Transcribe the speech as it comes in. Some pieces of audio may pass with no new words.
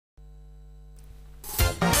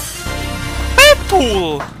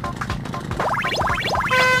Cool!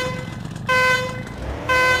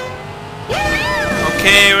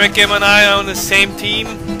 Okay, Recgamer and I are on the same team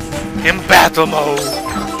in battle mode.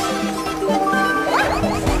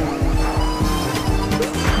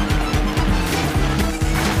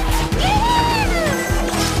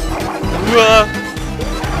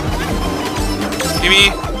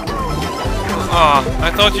 Gimme. Oh,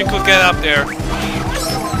 I thought you could get up there.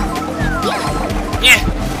 Yeah.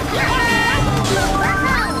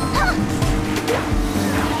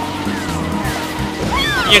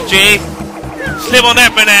 Here, Jay. Slip on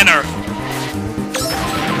that banana.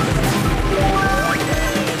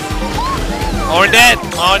 Or that,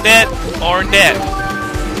 or that, or that.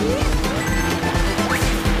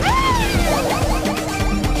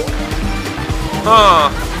 Huh.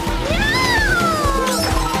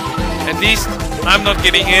 At least I'm not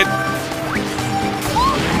getting hit.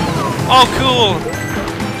 Oh, cool.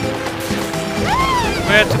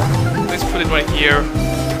 Let's put it right here.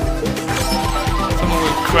 Someone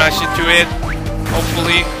will crash into it.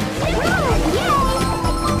 Hopefully.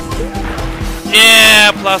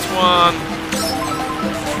 Yeah, +1.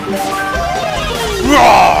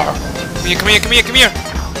 Roar! Come here, come here, come here, come here!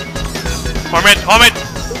 Hormit, Hormit!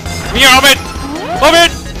 Come here, Hormit!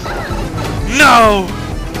 Hormit! No!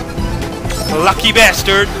 Lucky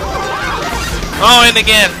bastard! Oh, and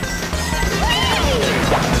again!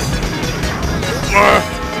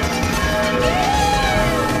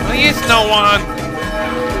 Please, no one!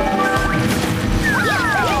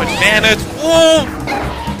 Bananas! Oh!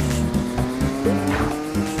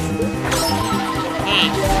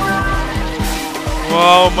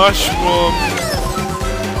 Wow, mushroom!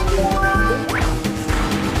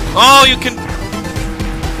 Oh, you can...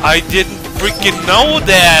 I didn't freaking know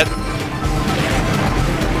that!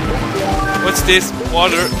 What's this?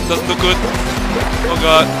 Water. Doesn't look good. Oh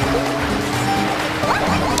god.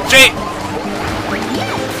 Jay!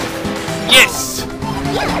 Yes!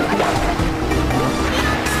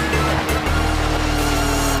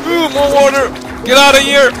 Ooh, more water! Get out of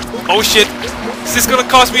here! Oh shit! Is this gonna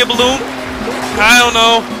cost me a balloon? I don't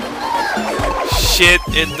know. Shit,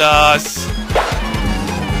 it does.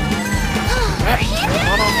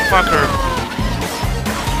 Motherfucker.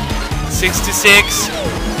 66.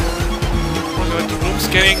 Oh god, the room's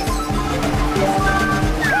getting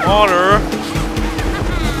water.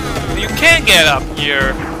 You can't get up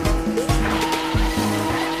here.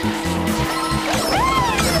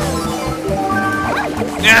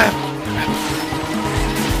 Yeah.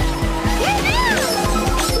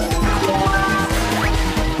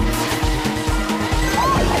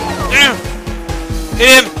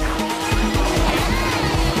 Hit him!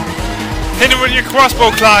 Hit him with your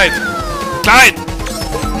crossbow, Clyde! Clyde!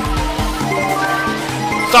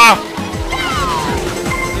 Stop!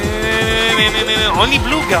 Only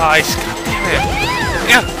blue guys! God damn it!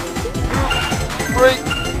 Yeah! Break!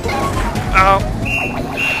 Ow!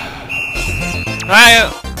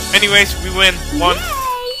 Anyways, we win. 1.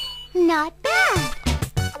 Not bad.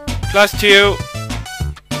 +2.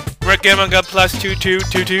 Recgamer got +2, 2,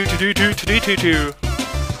 2, 2, 2, 2, 2, 2, 2.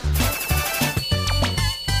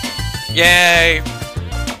 Yay!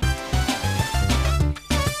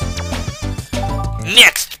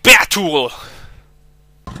 Next battle!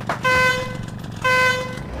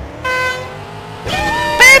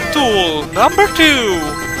 Battle number 2!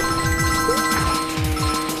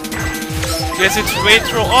 Guess it's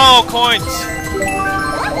retro. Oh, coins!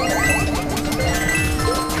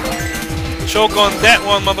 Choke on that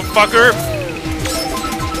one, motherfucker!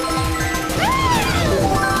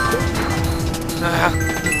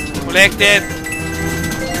 Collected!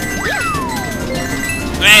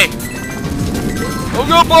 Hey! Oh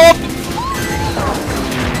no, Bob!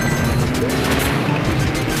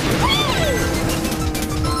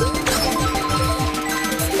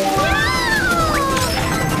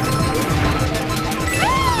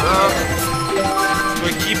 Do I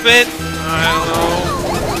keep it? I don't know.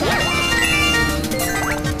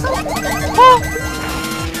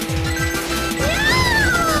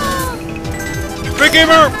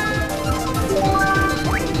 Recgamer!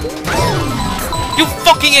 You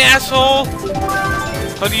fucking asshole!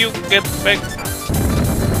 How do you get back?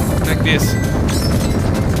 Like this.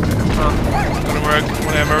 Huh. Gonna work,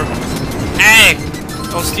 whatever. Hey!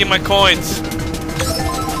 Don't steal my coins!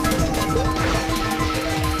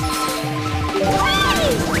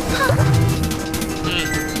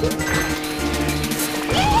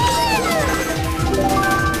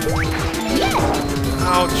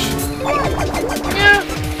 Ouch. Yeah.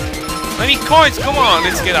 I need coins, come on,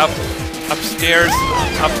 let's get up. Upstairs.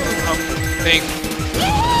 Up thing.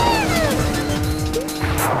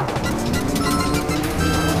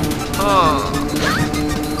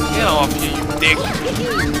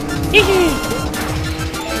 dick.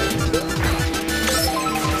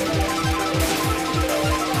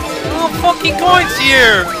 Oh, fucking coins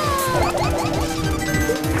here!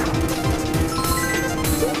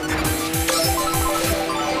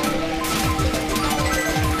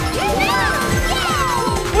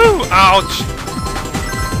 Woo! Ouch!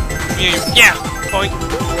 Yeah! Point!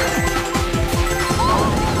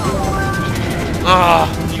 Ah,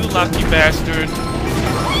 you lucky bastard!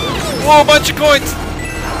 Whoa, a bunch of coins!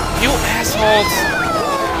 You assholes!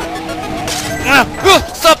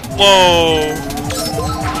 Stop! Whoa!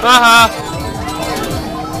 Haha!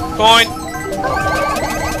 Coin!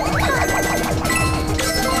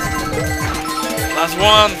 Last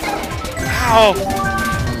one! Ow!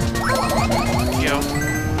 Yo.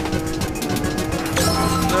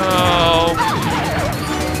 No!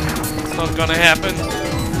 It's not gonna happen.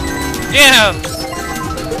 Yeah!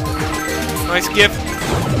 Nice gift.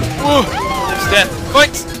 Whoa! There's that.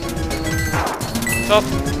 Coins! Stop!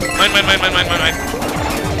 Mine.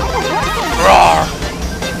 Roar!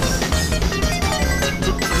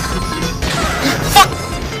 Fuck!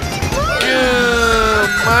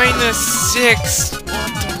 -6. What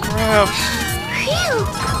the crap?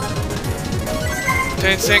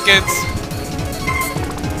 10 seconds.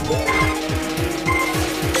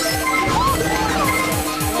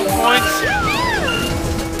 Points.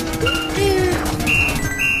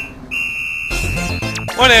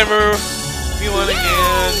 Whatever. If you want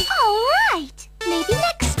again. Alright. Maybe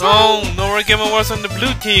next time. Oh, no Recgamer was on the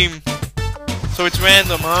blue team. So it's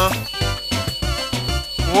random, huh?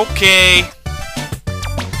 Okay.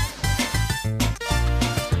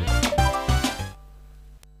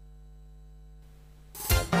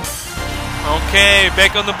 Okay,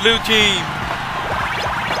 back on the blue team.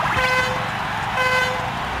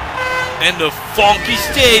 And the funky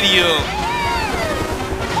stadium.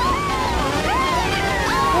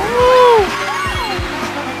 Woo!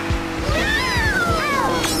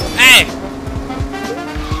 Hey!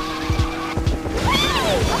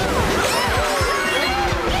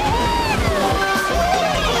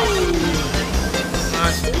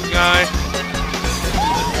 Nice guy.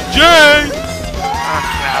 Jay! Ah,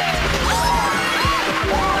 crap.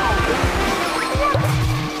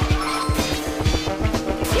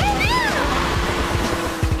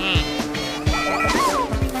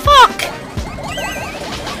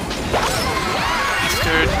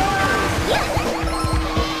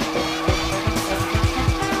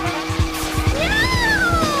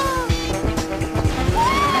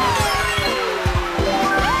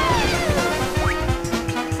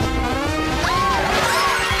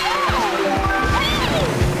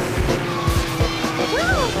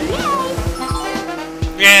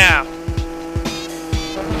 Yeah!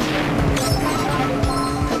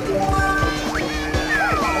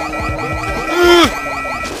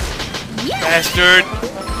 Bastard!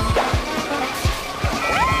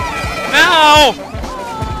 No!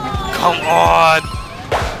 Come on!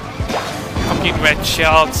 Fucking red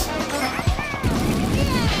shells.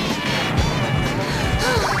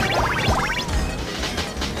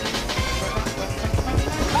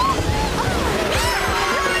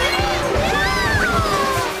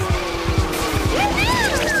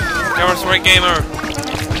 There's Recgamer.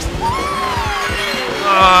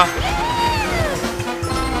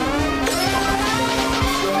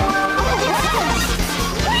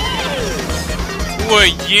 Who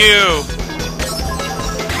are you?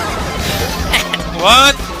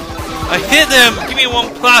 What? I hit him! Give me 1+.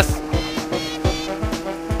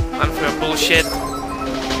 Unfair bullshit.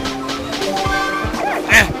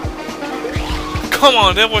 Come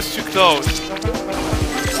on, that was too close.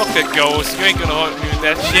 Fuck that ghost. You ain't gonna hurt me with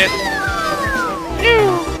that shit.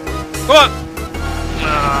 Come on!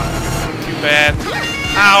 Nah, too bad.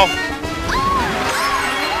 Ow!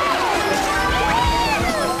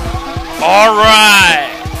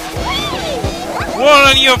 Alright! One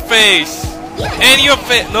on your face! And your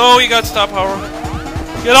face! No, you got star power.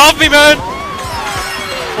 Get off me, man!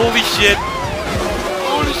 Holy shit!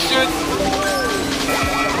 Holy shit!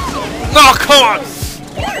 No, come on!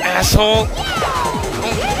 Asshole!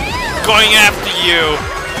 I'm going after you!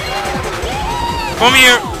 Come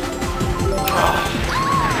here!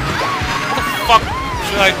 What the fuck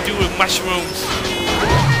should I do with mushrooms?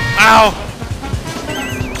 Ow!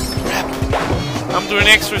 Crap! I'm doing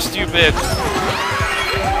extra stupid.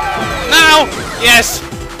 Now! Yes!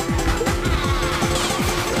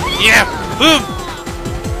 Yeah! Boom!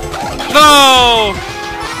 No!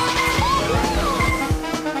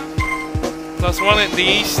 +1 at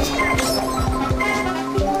least.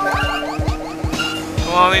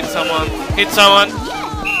 Come on, hit someone. Hit someone.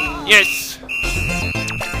 Yes!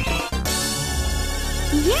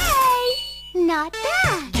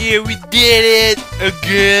 Yeah, we did it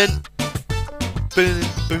again. Boom,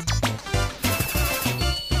 boom.